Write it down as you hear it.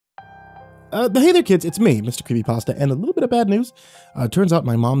Hey there, kids, it's me, Mr. Creepypasta, and a little bit of bad news. Turns out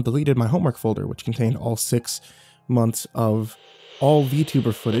my mom deleted my homework folder, which contained all 6 months of all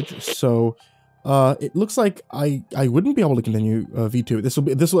VTuber footage, so it looks like I wouldn't be able to continue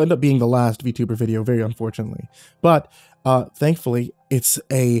VTuber. This will end up being the last VTuber video, very unfortunately. But thankfully, it's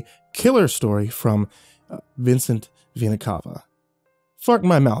a killer story from Vincent Vinacava.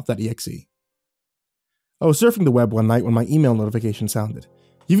 fARTINMYMOUTH.EXE. I was surfing the web one night when my email notification sounded.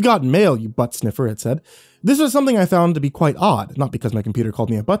 "You've got mail, you butt sniffer," it said. This was something I found to be quite odd, not because my computer called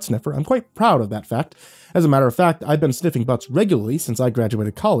me a butt sniffer. I'm quite proud of that fact. As a matter of fact, I've been sniffing butts regularly since I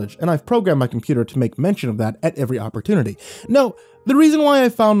graduated college, and I've programmed my computer to make mention of that at every opportunity. No, the reason why I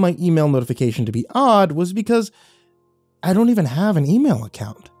found my email notification to be odd was because I don't even have an email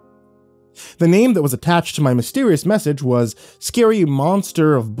account. The name that was attached to my mysterious message was Scary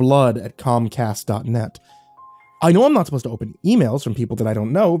Monster of Blood at Comcast.net. I know I'm not supposed to open emails from people that I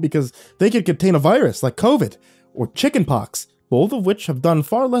don't know because they could contain a virus like COVID or chickenpox, both of which have done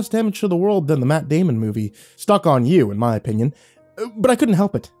far less damage to the world than the Matt Damon movie Stuck on You, in my opinion. But I couldn't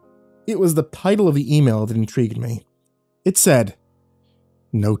help it. It was the title of the email that intrigued me. It said,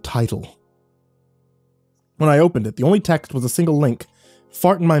 "No title." When I opened it, the only text was a single link,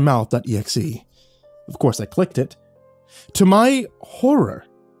 fARTINMYMOUTH.EXE. Of course, I clicked it. To my horror,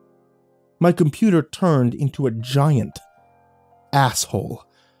 my computer turned into a giant asshole.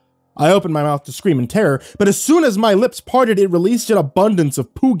 I opened my mouth to scream in terror, but as soon as my lips parted, it released an abundance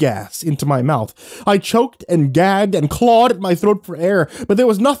of poo gas into my mouth. I choked and gagged and clawed at my throat for air, but there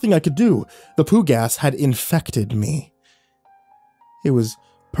was nothing I could do. The poo gas had infected me. It was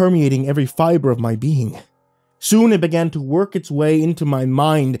permeating every fiber of my being. Soon it began to work its way into my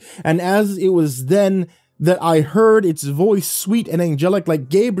mind, and as it was then that I heard its voice, sweet and angelic like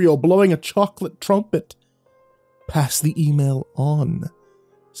Gabriel blowing a chocolate trumpet. "Pass the email on,"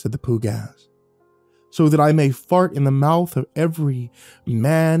 said the poo gas, "so that I may fart in the mouth of every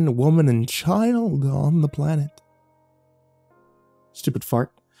man, woman, and child on the planet." Stupid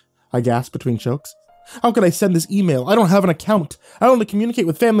fart, I gasped between chokes. How could I send this email? I don't have an account. I only communicate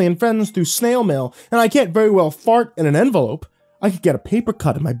with family and friends through snail mail, and I can't very well fart in an envelope. I could get a paper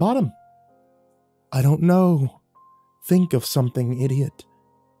cut in my bottom. I don't know. Think of something, idiot.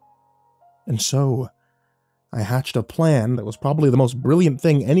 And so, I hatched a plan that was probably the most brilliant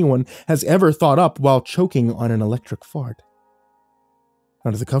thing anyone has ever thought up while choking on an electric fart.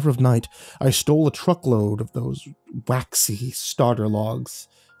 Under the cover of night, I stole a truckload of those waxy starter logs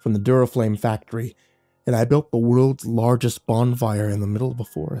from the Duraflame factory, and I built the world's largest bonfire in the middle of a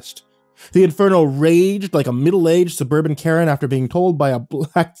forest. The inferno raged like a middle-aged suburban Karen after being told by a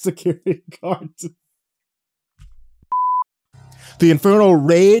black security guard to... The inferno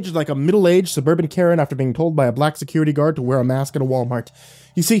raged like a middle-aged suburban Karen after being told by a black security guard to wear a mask at a Walmart.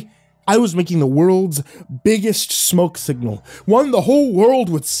 You see, I was making the world's biggest smoke signal, one the whole world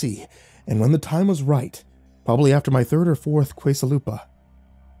would see. And when the time was right, probably after my 3rd or 4th Quesalupa,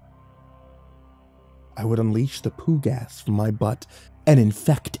 I would unleash the poo gas from my butt and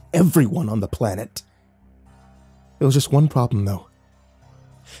infect everyone on the planet. There was just one problem, though.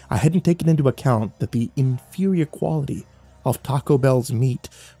 I hadn't taken into account that the inferior quality of Taco Bell's meat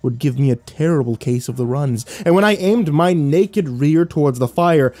would give me a terrible case of the runs, and when I aimed my naked rear towards the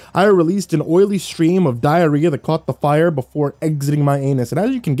fire, I released an oily stream of diarrhea that caught the fire before exiting my anus, and as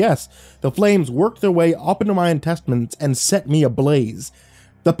you can guess, the flames worked their way up into my intestines and set me ablaze.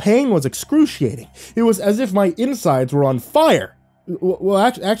 The pain was excruciating. It was as if my insides were on fire. Well,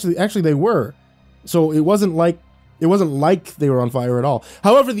 actually they were. So it wasn't like they were on fire at all.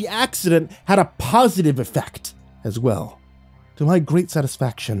 However, the accident had a positive effect as well. To my great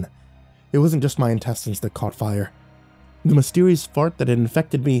satisfaction, it wasn't just my intestines that caught fire. The mysterious fart that had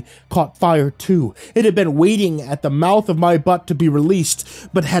infected me caught fire too. It had been waiting at the mouth of my butt to be released,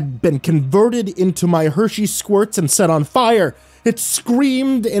 but had been converted into my Hershey squirts and set on fire. It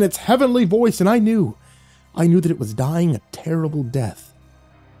screamed in its heavenly voice, and I knew that it was dying a terrible death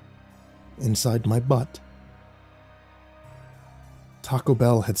inside my butt. Taco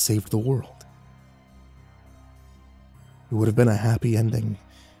Bell had saved the world. It would have been a happy ending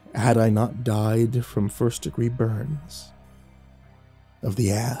had I not died from first-degree burns of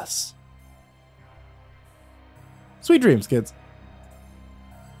the ass. Sweet dreams, kids.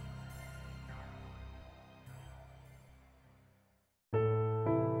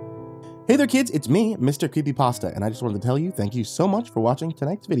 Hey there, kids, it's me, Mr. Creepypasta, and I just wanted to tell you thank you so much for watching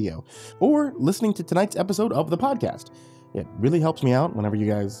tonight's video, or listening to tonight's episode of the podcast. It really helps me out whenever you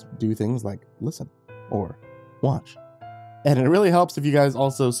guys do things like listen or watch. And it really helps if you guys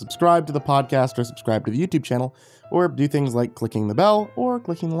also subscribe to the podcast or subscribe to the YouTube channel, or do things like clicking the bell or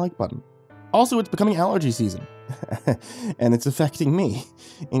clicking the like button. Also, it's becoming allergy season. And it's affecting me,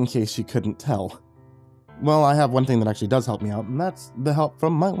 in case you couldn't tell. Well, I have one thing that actually does help me out, and that's the help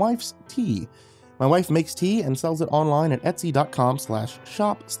from my wife's tea. My wife makes tea and sells it online at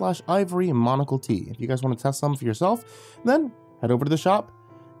etsy.com/shop/ivorymonocletea. If you guys want to test some for yourself, then head over to the shop,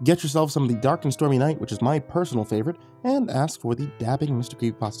 get yourself some of the Dark and Stormy Night, which is my personal favorite, and ask for the dabbing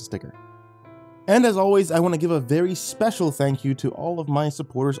MrCreepyPasta sticker. And as always, I want to give a very special thank you to all of my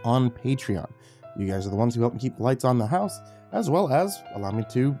supporters on Patreon. You guys are the ones who help me keep the lights on in the house, as well as allow me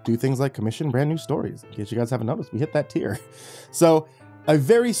to do things like commission brand new stories. In case you guys haven't noticed, we hit that tier. So, a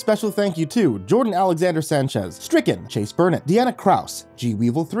very special thank you to Jordan Alexander Sanchez, Stricken, Chase Burnett, Deanna Kraus, G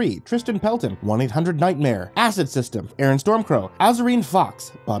Weevil 3, Tristan Pelton, 1-800-Nightmare, Acid System, Aaron Stormcrow, Azurine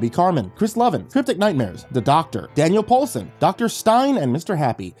Fox, Bobby Karman, Chris Lovins, Cryptic Nightmares, The Doctor, Daniel Polson, Dr. Stein and Mr.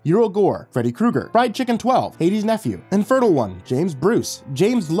 Happy, Eurogore, Freddy Krueger, Fried Chicken 12, Hades Nephew, InfernalOne, James Bruce,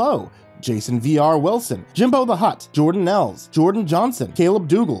 James Lowe, Jason VR Wilson, JimboTheHutt, Jordan Nells, Jordan Johnson, Caleb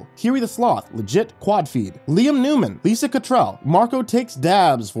Dougal, Kiri the Sloth, Legit Quad Feed, Liam Newman, Lisa Cottrell, Marco Takes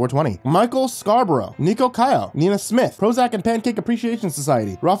Dabs 420, Michael Scharbrough, Nico Kyle, Nina Smith, Prozac and Pancake Appreciation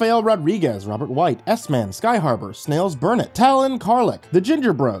Society, Rafael Rodriguez, Robert White, S-Man, Sky Harbor, Snails Burnett, Talon Karlik, The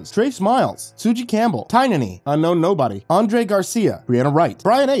Ginger Bros, Trace Miles, Tsuji Campbell, Tynannie, Unknown Nobody, Andre Garcia, Brianna Wright,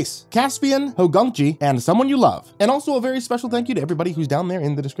 Brian Ace, Caspian, hogunkji, and someone you love. And also a very special thank you to everybody who's down there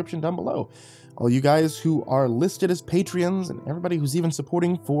in the description down below. All you guys who are listed as Patreons and everybody who's even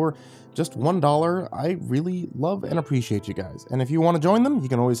supporting for just $1, I really love and appreciate you guys. And if you want to join them, you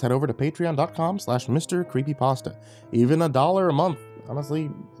can always head over to patreon.com/MrCreepyPasta. Even $1 a month, honestly,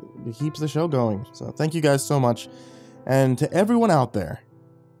 it keeps the show going. So thank you guys so much. And to everyone out there,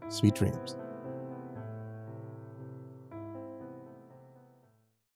 sweet dreams.